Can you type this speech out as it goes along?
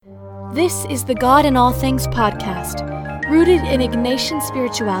This is the God in All Things podcast, rooted in Ignatian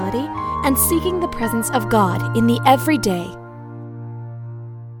spirituality and seeking the presence of God in the everyday.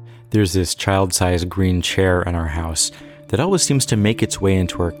 There's this child-sized green chair in our house that always seems to make its way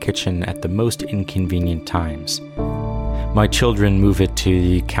into our kitchen at the most inconvenient times. My children move it to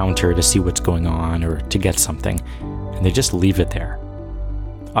the counter to see what's going on or to get something, and they just leave it there.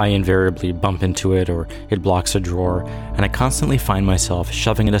 I invariably bump into it or it blocks a drawer, and I constantly find myself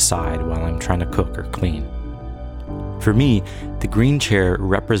shoving it aside while I'm trying to cook or clean. For me, the green chair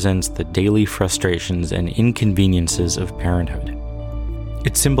represents the daily frustrations and inconveniences of parenthood.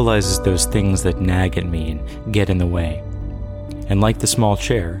 It symbolizes those things that nag at me and get in the way. And like the small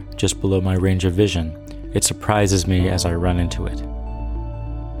chair, just below my range of vision, it surprises me as I run into it.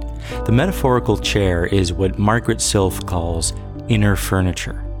 The metaphorical chair is what Margaret Silf calls inner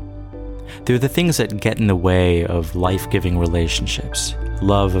furniture. They're the things that get in the way of life-giving relationships,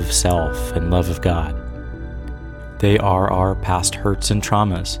 love of self and love of God. They are our past hurts and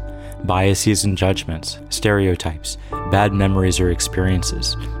traumas, biases and judgments, stereotypes, bad memories or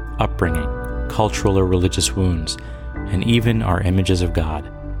experiences, upbringing, cultural or religious wounds, and even our images of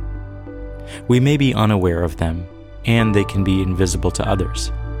God. We may be unaware of them, and they can be invisible to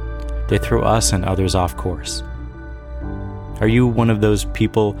others. They throw us and others off course. Are you one of those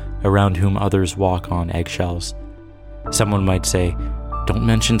people around whom others walk on eggshells? Someone might say, "Don't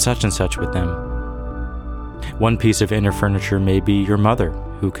mention such and such with them." One piece of inner furniture may be your mother,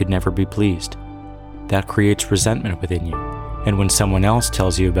 who could never be pleased. That creates resentment within you, and when someone else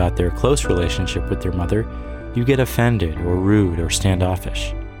tells you about their close relationship with their mother, you get offended or rude or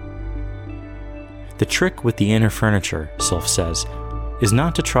standoffish. The trick with the inner furniture, Silf says, is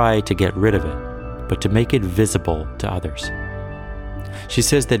not to try to get rid of it, but to make it visible to others. She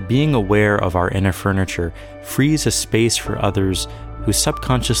says that being aware of our inner furniture frees a space for others who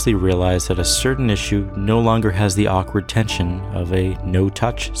subconsciously realize that a certain issue no longer has the awkward tension of a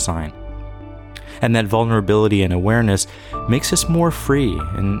no-touch sign. And that vulnerability and awareness makes us more free,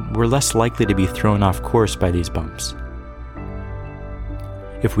 and we're less likely to be thrown off course by these bumps.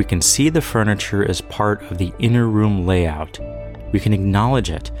 If we can see the furniture as part of the inner room layout, we can acknowledge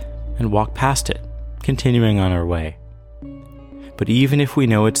it and walk past it, continuing on our way. But even if we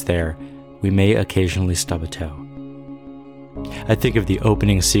know it's there, we may occasionally stub a toe. I think of the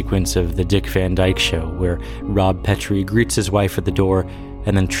opening sequence of The Dick Van Dyke Show, where Rob Petrie greets his wife at the door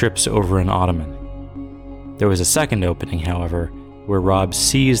and then trips over an ottoman. There was a second opening, however, where Rob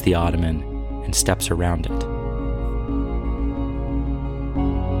sees the ottoman and steps around it.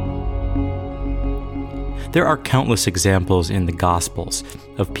 There are countless examples in the Gospels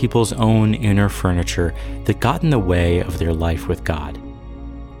of people's own inner furniture that got in the way of their life with God.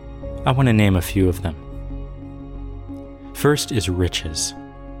 I want to name a few of them. First is riches.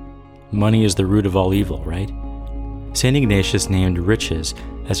 Money is the root of all evil, right? St. Ignatius named riches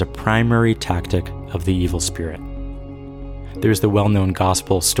as a primary tactic of the evil spirit. There's the well-known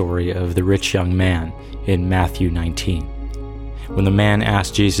gospel story of the rich young man in Matthew 19. When the man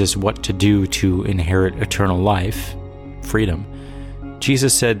asked Jesus what to do to inherit eternal life, freedom,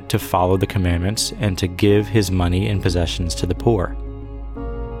 Jesus said to follow the commandments and to give his money and possessions to the poor.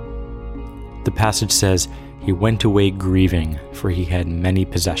 The passage says, "He went away grieving, for he had many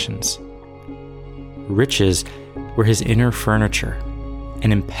possessions." Riches were his inner furniture,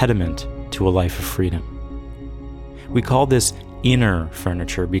 an impediment to a life of freedom. We call this inner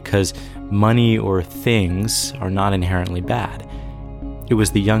furniture because money or things are not inherently bad. It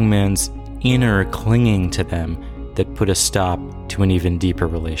was the young man's inner clinging to them that put a stop to an even deeper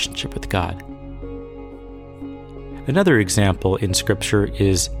relationship with God. Another example in Scripture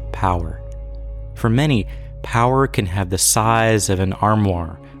is power. For many, power can have the size of an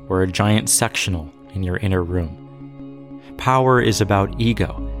armoire or a giant sectional in your inner room. Power is about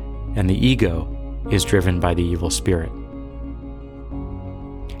ego, and the ego is driven by the evil spirit.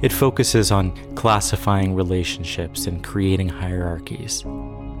 It focuses on classifying relationships and creating hierarchies.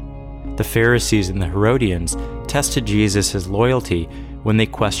 The Pharisees and the Herodians tested Jesus' loyalty when they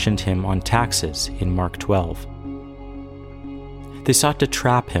questioned him on taxes in Mark 12. They sought to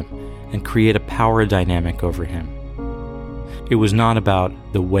trap him and create a power dynamic over him. It was not about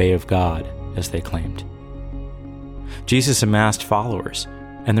the way of God, as they claimed. Jesus amassed followers,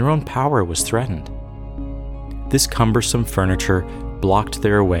 and their own power was threatened. This cumbersome furniture blocked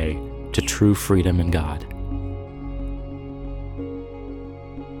their way to true freedom in God.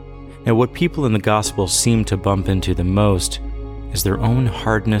 Now, what people in the gospel seem to bump into the most is their own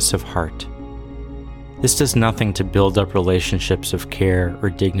hardness of heart. This does nothing to build up relationships of care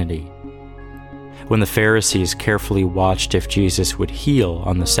or dignity. When the Pharisees carefully watched if Jesus would heal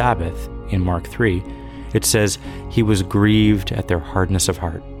on the Sabbath, in Mark 3, it says, he was grieved at their hardness of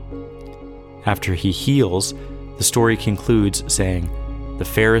heart. After he heals, the story concludes saying, the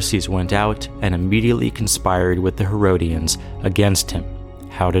Pharisees went out and immediately conspired with the Herodians against him,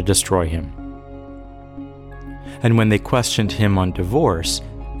 how to destroy him. And when they questioned him on divorce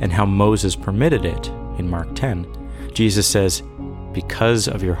and how Moses permitted it, in Mark 10, Jesus says, because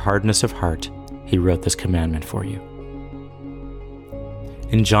of your hardness of heart, he wrote this commandment for you.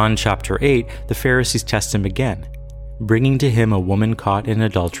 In John chapter 8, the Pharisees test him again, bringing to him a woman caught in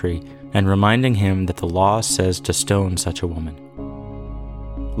adultery and reminding him that the law says to stone such a woman.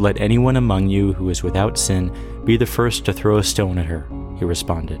 Let anyone among you who is without sin be the first to throw a stone at her, he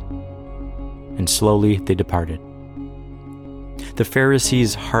responded. And slowly they departed. The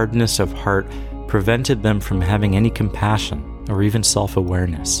Pharisees' hardness of heart prevented them from having any compassion or even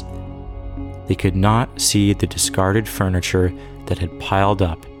self-awareness. They could not see the discarded furniture that had piled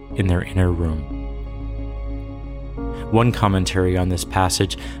up in their inner room. One commentary on this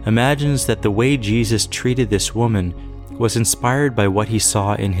passage imagines that the way Jesus treated this woman was inspired by what he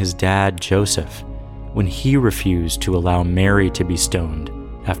saw in his dad, Joseph, when he refused to allow Mary to be stoned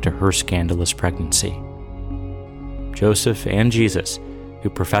after her scandalous pregnancy. Joseph and Jesus, who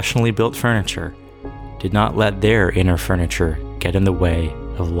professionally built furniture, did not let their inner furniture get in the way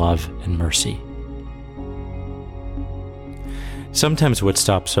of love and mercy. Sometimes what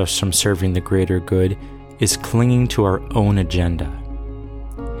stops us from serving the greater good is clinging to our own agenda.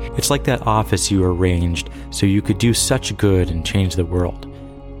 It's like that office you arranged so you could do such good and change the world.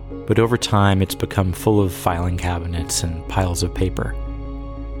 But over time, it's become full of filing cabinets and piles of paper.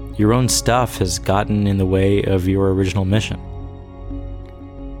 Your own stuff has gotten in the way of your original mission.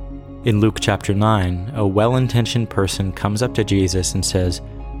 In Luke chapter 9, a well-intentioned person comes up to Jesus and says,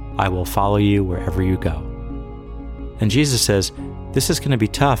 I will follow you wherever you go. And Jesus says, this is going to be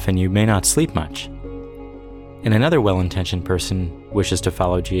tough and you may not sleep much. And another well-intentioned person wishes to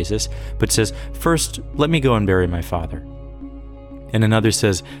follow Jesus, but says, first, let me go and bury my father. And another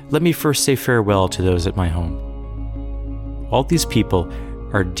says, let me first say farewell to those at my home. All these people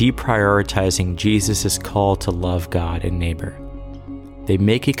are deprioritizing Jesus' call to love God and neighbor. They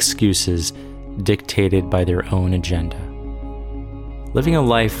make excuses dictated by their own agenda. Living a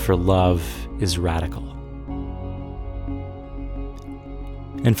life for love is radical.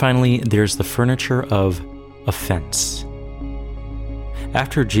 And finally, there's the furniture of offense.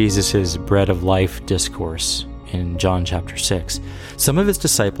 After Jesus' bread of life discourse in John chapter 6, some of his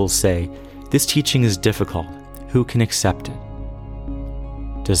disciples say, this teaching is difficult. Who can accept it?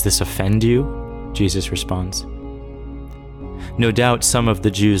 Does this offend you? Jesus responds. No doubt some of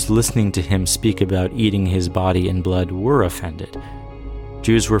the Jews listening to him speak about eating his body and blood were offended.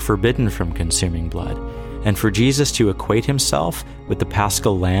 Jews were forbidden from consuming blood, and for Jesus to equate himself with the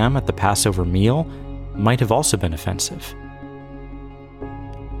Paschal lamb at the Passover meal might have also been offensive.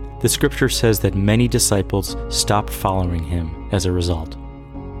 The scripture says that many disciples stopped following him as a result.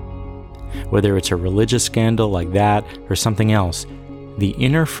 Whether it's a religious scandal like that or something else, the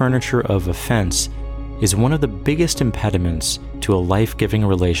inner furniture of offense is one of the biggest impediments to a life-giving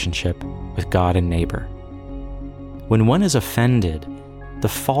relationship with God and neighbor. When one is offended, the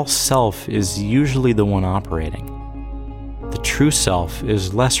false self is usually the one operating. The true self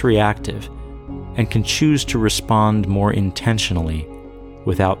is less reactive and can choose to respond more intentionally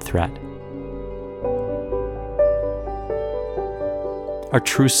without threat. Our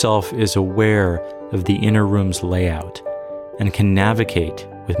true self is aware of the inner room's layout and can navigate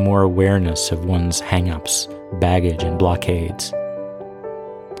with more awareness of one's hang-ups, baggage, and blockades.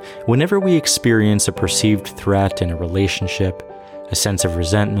 Whenever we experience a perceived threat in a relationship, a sense of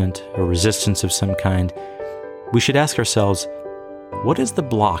resentment or resistance of some kind, we should ask ourselves, what is the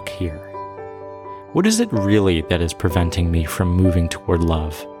block here? What is it really that is preventing me from moving toward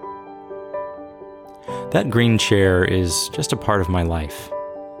love? That green chair is just a part of my life.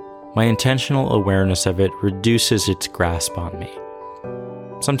 My intentional awareness of it reduces its grasp on me.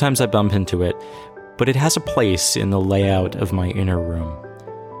 Sometimes I bump into it, but it has a place in the layout of my inner room.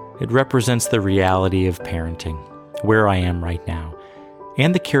 It represents the reality of parenting, where I am right now,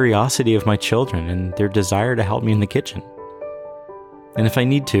 and the curiosity of my children and their desire to help me in the kitchen. And if I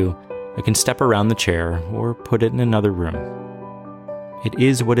need to, I can step around the chair or put it in another room. It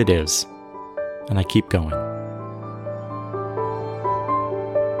is what it is, and I keep going.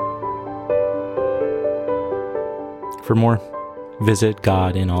 For more, visit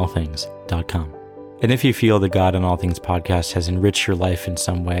godinallthings.com. And if you feel the God in All Things podcast has enriched your life in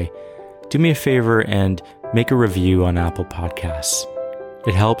some way, do me a favor and make a review on Apple Podcasts.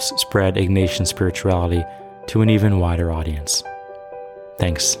 It helps spread Ignatian spirituality to an even wider audience.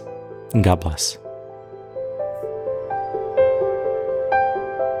 Thanks, and God bless.